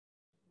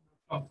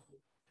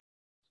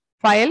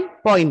 File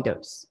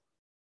pointers.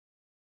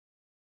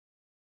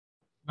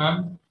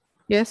 Ma'am,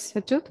 Yes,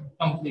 Achyut?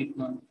 complete,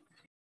 ma'am.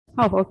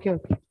 Oh, okay.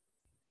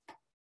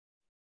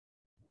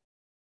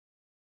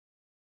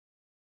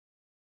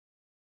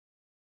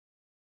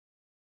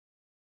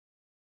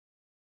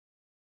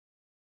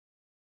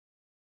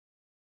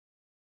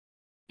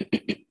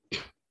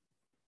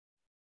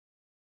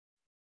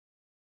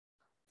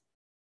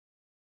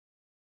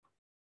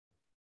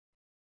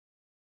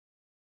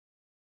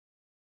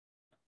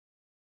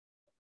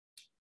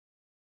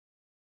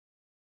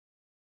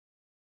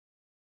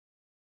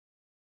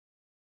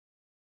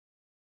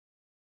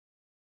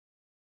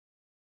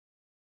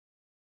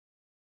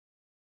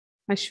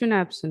 Ashwin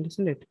absent,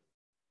 isn't it?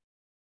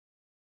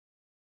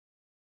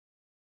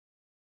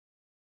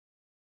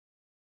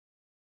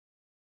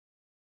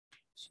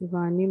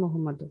 Shivani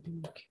Muhammad.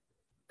 Okay.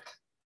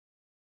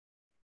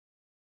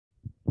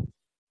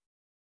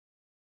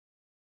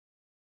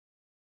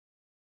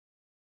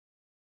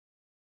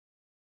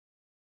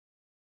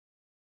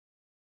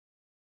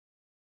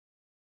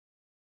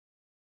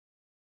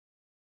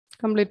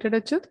 Completed,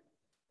 Achyut?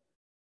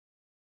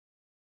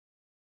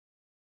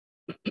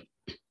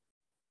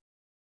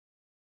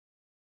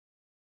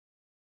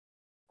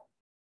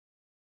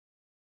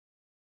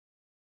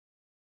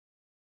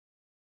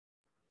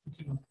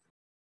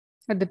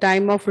 At the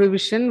time of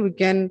revision, we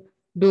can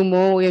do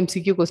more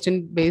MCQ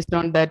question based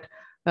on that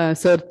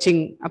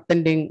searching,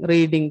 appending,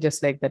 reading,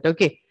 just like that.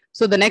 Okay.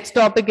 So the next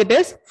topic, it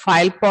is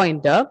file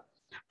pointer.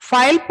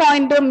 File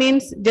pointer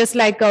means just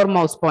like our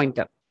mouse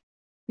pointer.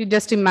 You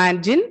just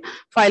imagine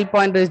file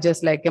pointer is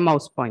just like a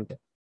mouse pointer.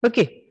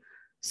 Okay.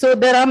 So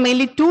there are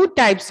mainly two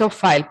types of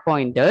file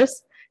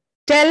pointers,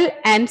 tell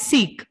and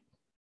seek.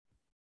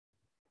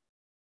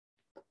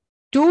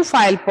 Two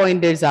file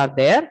pointers are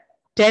there,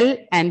 tell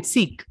and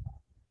seek.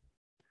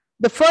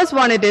 The first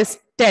one, it is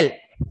tell.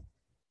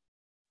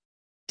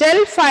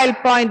 Tell file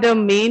pointer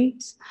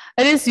means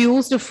it is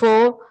used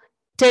for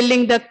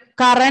telling the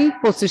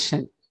current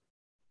position.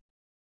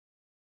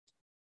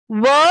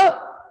 Where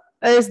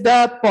is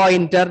the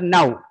pointer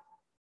now?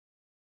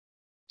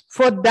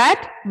 For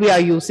that, we are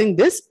using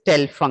this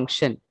tell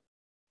function.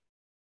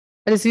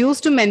 It is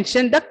used to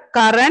mention the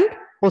current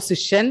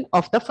position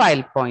of the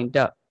file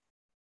pointer.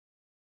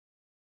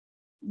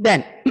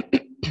 Then,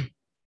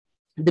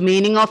 the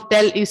meaning of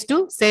tell is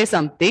to say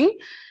something.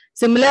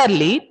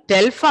 Similarly,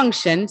 tell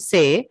function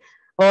say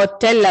or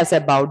tell us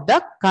about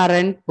the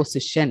current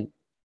position.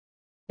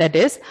 That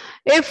is,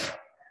 if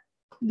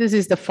this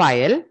is the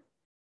file,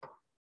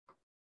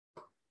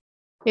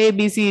 A,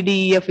 B, C,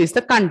 D, E, F is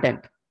the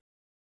content.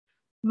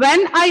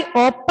 When I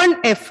open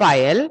a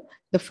file,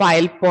 the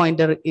file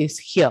pointer is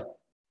here.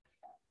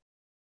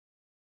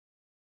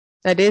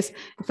 That is,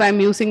 if I'm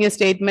using a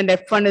statement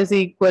F1 is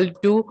equal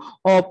to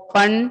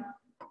open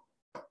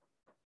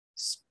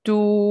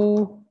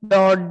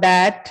stu.dat,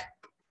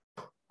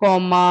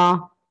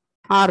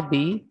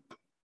 RB,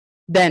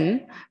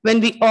 then when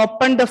we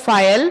open the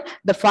file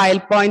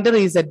pointer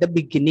is at the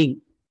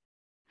beginning.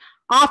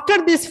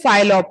 After this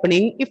file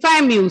opening, if I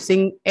am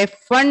using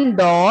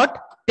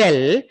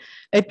F1.tell,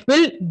 it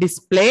will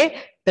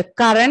display the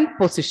current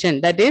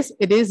position. That is,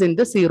 it is in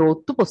the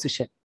 0th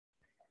position.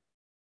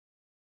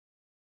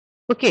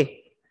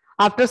 Okay.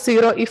 After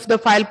 0, if the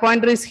file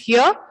pointer is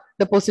here,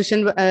 the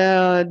position,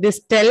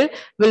 this tell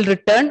will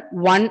return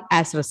 1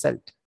 as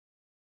result.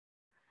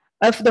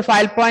 If the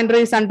file pointer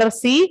is under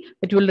C,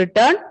 it will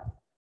return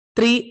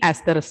 3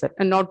 as the result,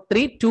 and not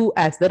 3, 2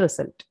 as the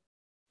result.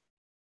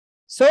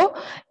 So,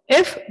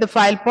 if the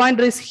file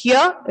pointer is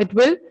here, it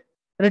will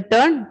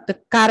return the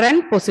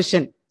current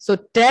position. So,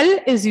 tell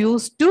is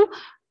used to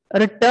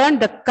return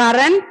the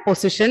current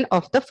position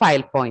of the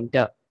file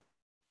pointer.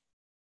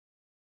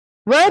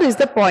 Where is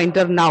the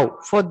pointer now?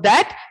 For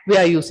that, we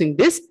are using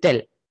this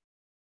tell.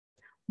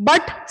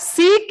 But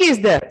seek is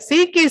there.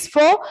 Seek is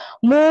for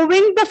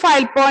moving the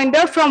file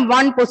pointer from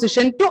one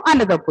position to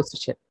another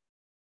position.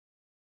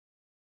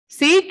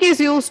 Seek is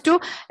used to,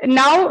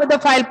 now the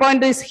file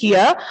pointer is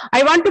here.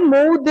 I want to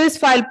move this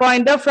file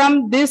pointer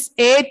from this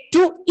A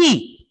to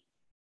E.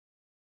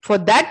 For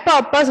that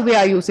purpose, we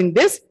are using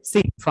this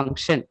seek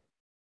function.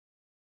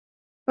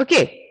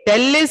 Okay,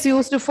 tell is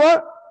used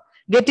for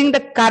getting the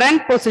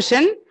current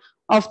position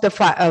of the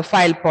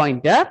file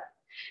pointer.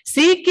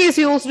 Seek is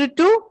used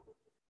to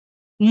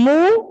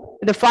move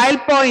the file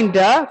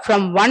pointer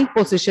from one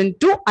position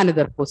to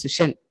another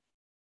position.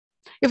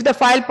 If the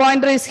file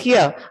pointer is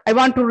here, I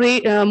want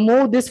to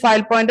move this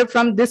file pointer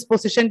from this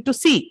position to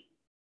C.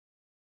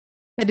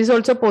 That is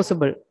also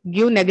possible.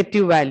 Give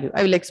negative value.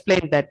 I will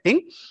explain that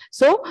thing.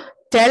 So,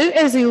 tell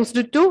is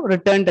used to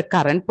return the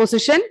current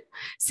position.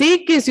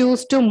 Seek is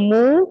used to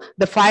move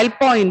the file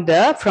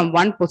pointer from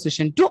one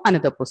position to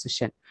another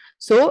position.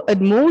 So, it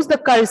moves the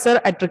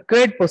cursor at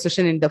required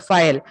position in the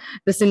file.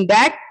 The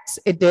syntax,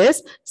 it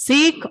is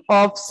seek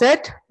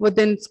offset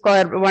within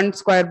one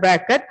square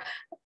bracket,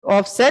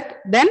 offset,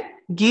 then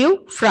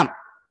give from.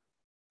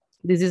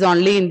 This is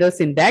only in the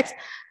syntax.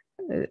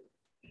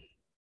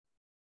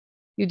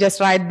 You just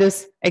write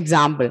this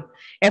example.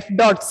 F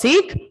dot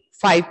seek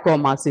 5,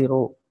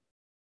 0.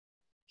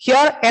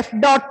 Here F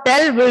dot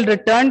tell will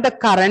return the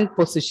current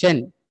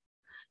position.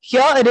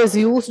 Here it is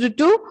used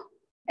to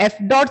F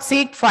dot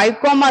seek 5,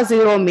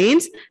 0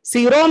 means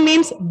 0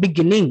 means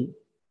beginning.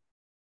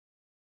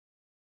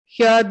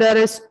 Here there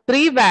is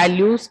 3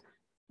 values.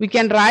 We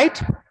can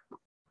write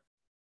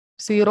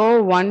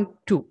 0, 1,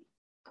 2.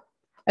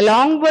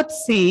 Along with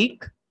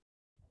seek,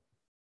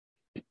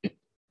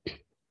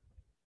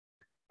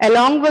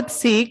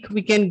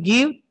 we can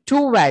give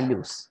 2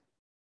 values.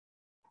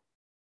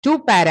 2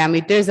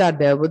 parameters are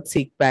there with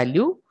seek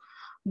value.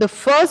 The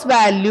first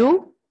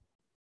value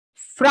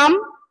from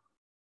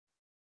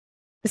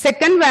the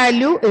second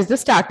value is the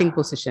starting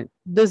position.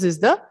 This is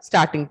the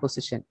starting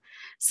position.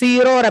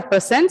 0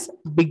 represents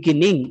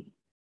beginning.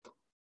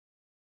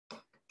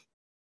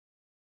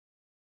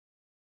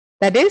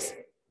 That is,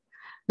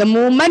 the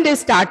movement is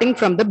starting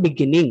from the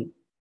beginning.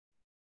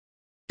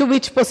 To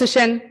which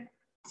position?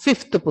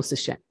 5th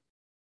position.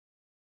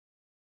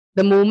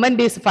 The movement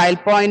is file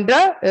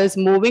pointer is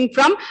moving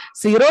from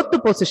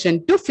 0th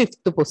position to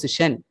 5th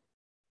position.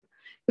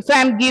 If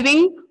I am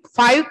giving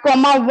 5,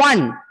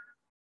 1,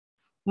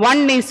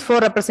 1 is for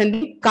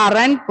representing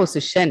current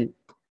position.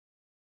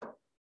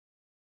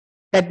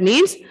 That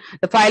means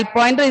the file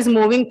pointer is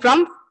moving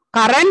from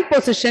current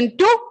position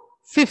to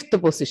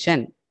 5th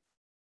position.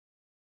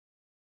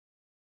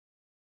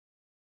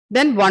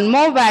 Then one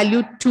more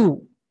value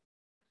 2.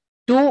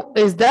 2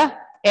 is the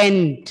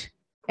end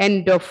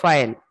of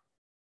file.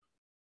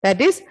 That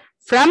is,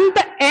 from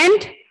the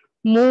end,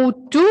 move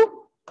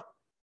to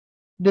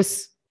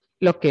this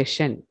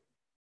location.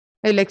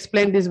 I will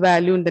explain this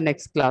value in the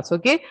next class.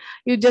 Okay,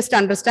 you just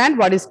understand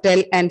what is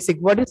tell and seek.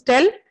 What is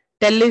tell?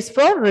 Tell is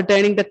for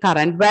returning the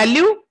current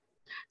value.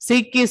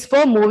 Seek is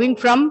for moving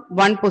from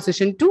one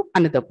position to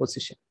another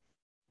position.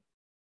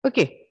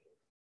 Okay.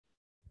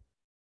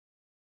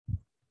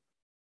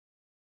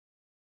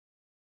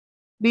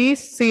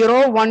 These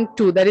 0, 1,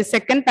 2, that is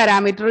second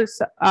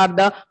parameters are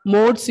the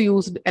modes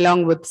used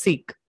along with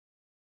seek.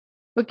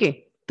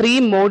 Okay, 3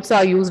 modes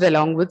are used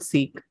along with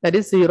seek. That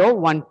is 0,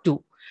 1,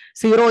 2.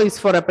 0 is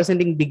for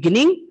representing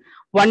beginning,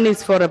 1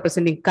 is for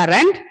representing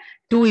current,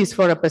 2 is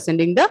for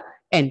representing the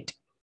end.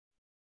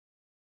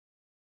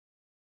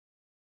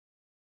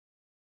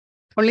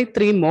 Only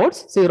 3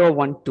 modes, 0,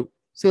 1, 2.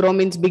 0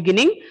 means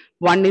beginning,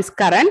 1 is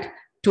current,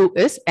 2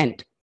 is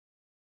end.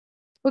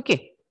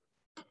 Okay.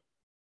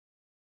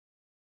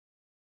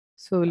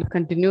 So we'll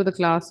continue the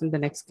class in the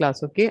next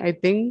class. Okay, I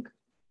think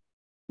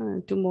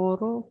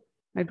tomorrow,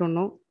 I don't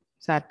know,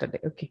 Saturday.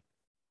 Okay.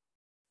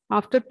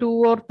 After 2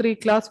 or 3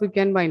 class, we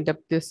can wind up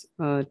this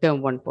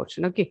term 1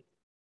 portion. Okay.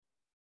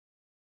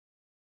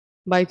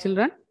 Bye,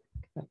 children.